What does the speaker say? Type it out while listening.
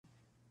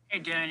Hey,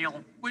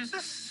 Daniel, was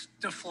this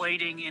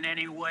deflating in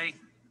any way?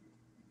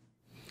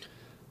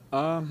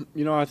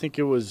 I think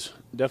it was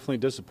definitely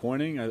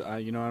disappointing.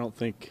 I don't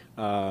think,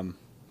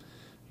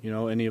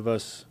 any of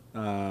us,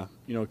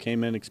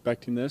 came in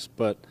expecting this,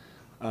 but,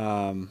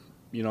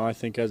 I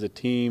think as a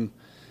team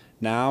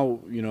now,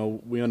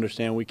 we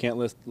understand we can't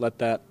let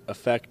that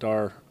affect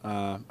our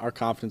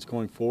confidence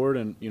going forward.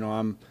 And,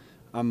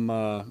 I'm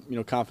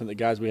confident the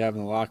guys we have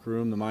in the locker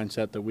room, the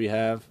mindset that we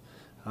have,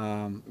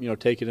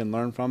 take it and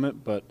learn from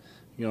it, but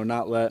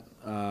not let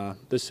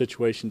this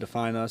situation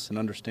define us and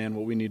understand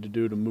what we need to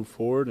do to move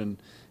forward and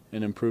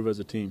improve as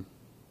a team.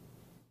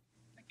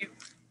 Thank you.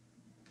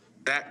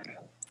 That.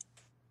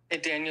 Hey,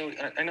 Daniel,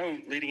 I know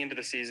leading into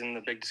the season, the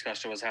big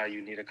discussion was how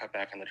you need to cut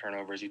back on the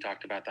turnovers. You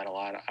talked about that a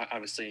lot.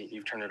 Obviously,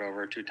 you've turned it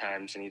over 2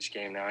 times in each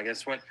game now. I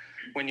guess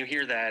when you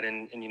hear that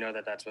and you know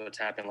that that's what's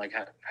happened, like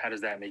how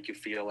does that make you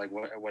feel? Like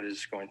what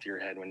is going through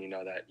your head when you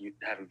know that you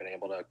haven't been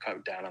able to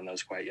cut down on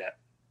those quite yet?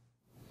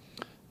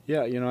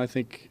 Yeah, I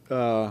think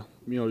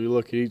you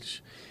look at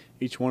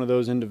each one of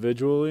those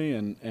individually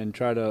and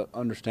try to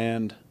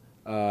understand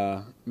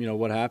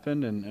what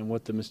happened and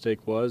what the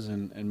mistake was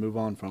and move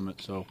on from it.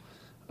 So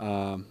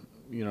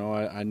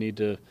I need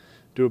to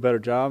do a better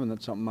job, and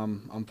that's something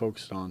I'm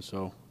focused on.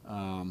 So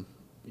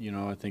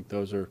I think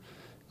those are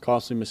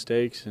costly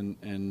mistakes and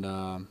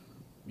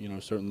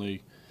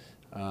certainly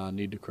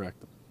need to correct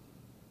them.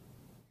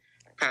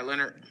 Pat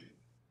Leonard.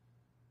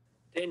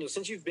 Daniel,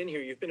 since you've been here,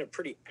 you've been a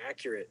pretty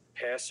accurate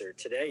passer.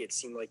 Today, it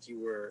seemed like you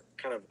were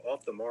kind of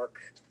off the mark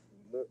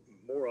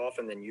more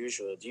often than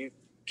usual.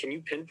 Can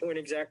you pinpoint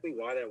exactly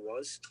why that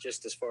was,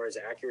 just as far as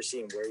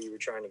accuracy and where you were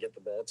trying to get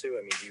the ball to?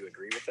 I mean, do you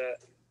agree with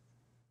that?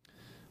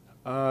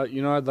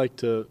 I'd like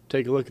to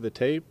take a look at the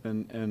tape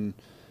and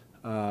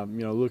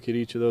look at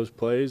each of those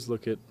plays,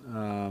 look at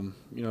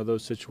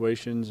those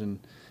situations and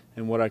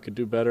what I could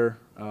do better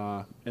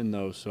in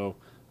those. So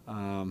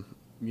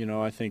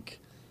I think.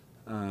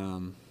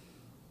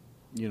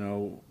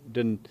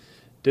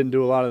 Didn't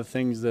do a lot of the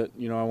things that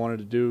I wanted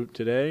to do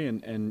today,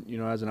 and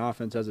as an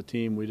offense, as a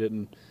team, we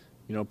didn't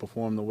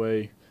perform the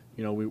way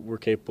we were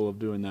capable of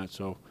doing that.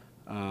 So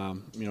got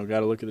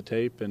to look at the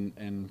tape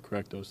and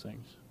correct those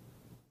things.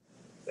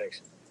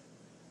 Thanks.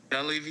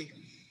 John Levy.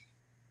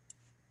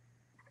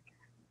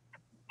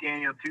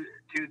 Daniel,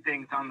 two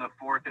things on the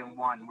 4th and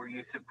 1. Were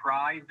you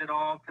surprised at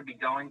all to be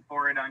going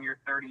for it on your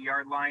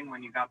 30-yard line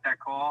when you got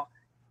that call?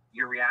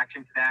 Your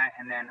reaction to that,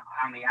 and then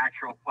on the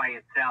actual play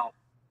itself,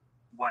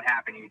 what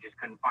happened? You just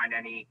couldn't find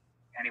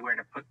anywhere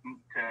to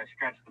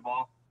stretch the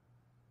ball?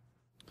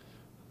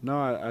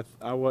 No,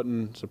 I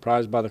wasn't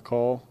surprised by the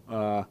call.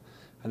 I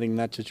think in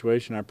that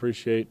situation, I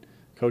appreciate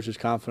Coach's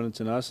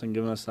confidence in us and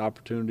giving us the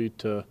opportunity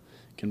to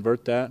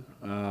convert that.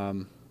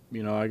 I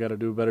got to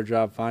do a better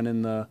job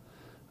finding the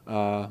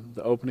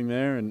opening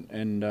there and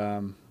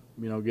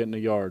getting a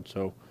yard.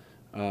 So,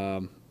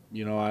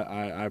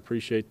 I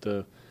appreciate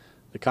the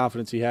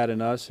confidence he had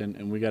in us,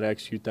 and we got to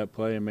execute that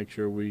play and make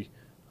sure we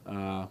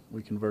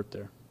convert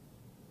there.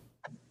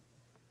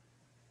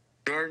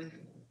 Jordan.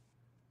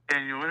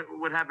 Daniel,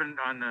 what happened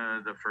on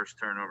the first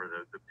turnover,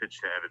 the pitch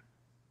to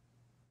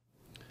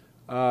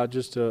Evan?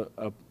 Just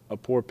a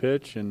poor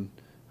pitch and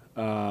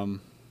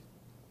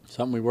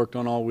something we worked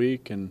on all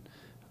week, and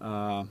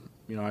I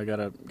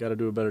gotta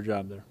do a better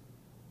job there.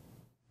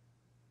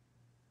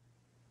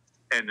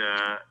 And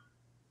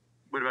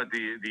what about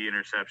the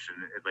interception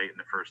late in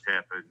the first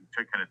half?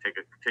 Kind of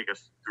take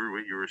us through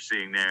what you were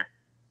seeing there.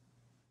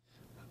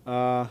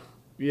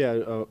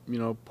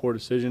 Poor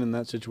decision in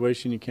that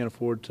situation. You can't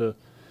afford to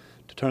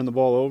turn the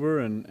ball over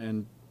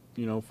and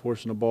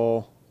forcing the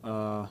ball,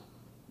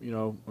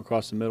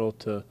 across the middle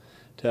to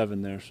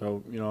Evan there.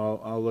 So,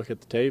 I'll look at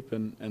the tape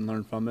and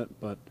learn from it,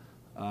 but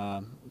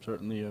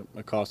certainly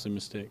a costly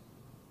mistake.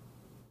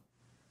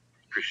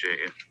 Appreciate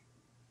it.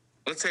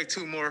 Let's take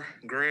 2 more.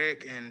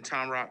 Greg and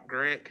Tom Rock.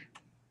 Greg.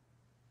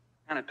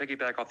 Kind of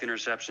piggyback off the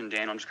interception,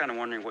 Dan. I'm just kind of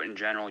wondering what in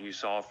general you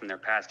saw from their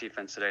pass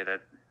defense today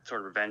that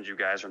sort of prevents you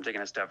guys from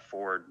taking a step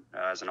forward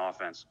as an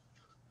offense.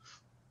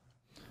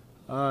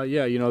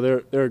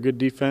 They're a good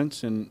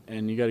defense, and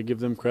you got to give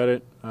them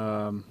credit.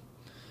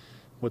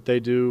 What they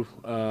do,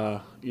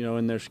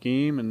 in their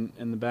scheme and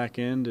in the back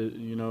end,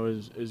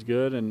 is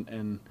good,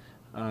 and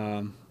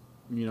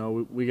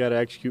we got to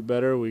execute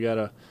better. We got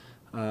to,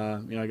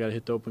 I got to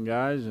hit the open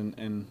guys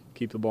and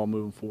keep the ball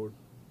moving forward.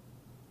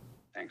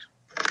 Thanks.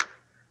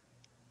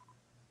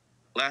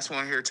 Last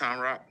one here, Tom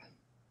Rock.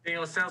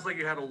 Daniel, it sounds like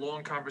you had a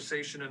long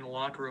conversation in the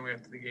locker room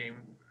after the game.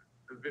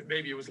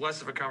 Maybe it was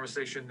less of a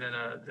conversation than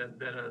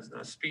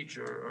a speech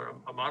or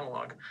a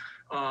monologue.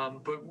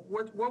 But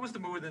what was the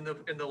mood in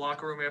the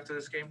locker room after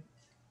this game?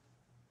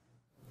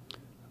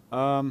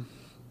 I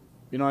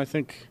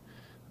think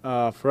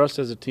for us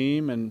as a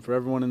team and for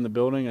everyone in the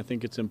building, I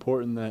think it's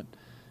important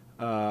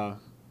that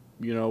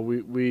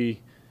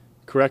we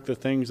correct the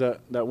things that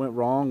went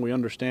wrong. We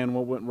understand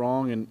what went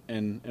wrong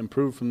and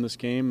improve from this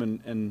game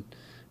and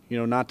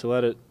not to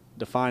let it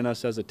define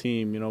us as a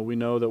team. We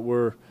know that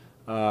we're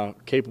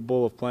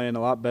capable of playing a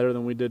lot better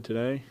than we did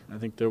today. I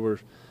think there were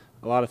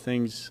a lot of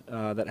things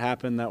that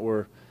happened that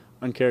were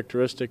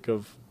uncharacteristic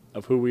of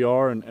who we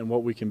are and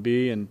what we can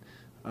be. And,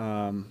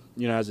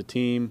 you know, as a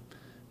team,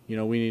 you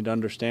know, we need to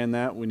understand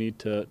that. We need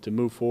to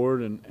move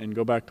forward and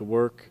go back to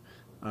work,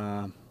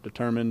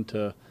 determined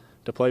to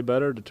play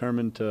better,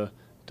 determined to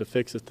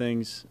fix the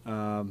things,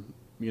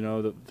 you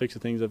know, fix the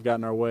things that have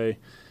gotten our way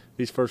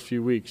these first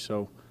few weeks.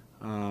 So,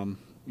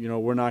 you know,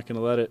 we're not going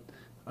to let it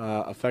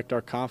affect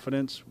our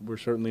confidence. We're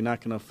certainly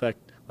not going to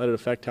let it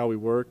affect how we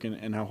work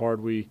and how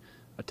hard we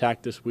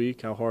attack this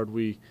week, how hard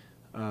we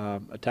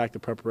attack the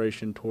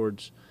preparation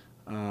towards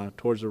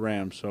the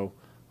Rams. So,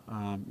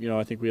 you know,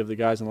 I think we have the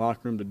guys in the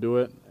locker room to do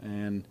it,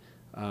 and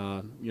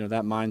you know,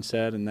 that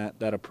mindset and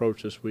that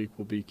approach this week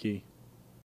will be key.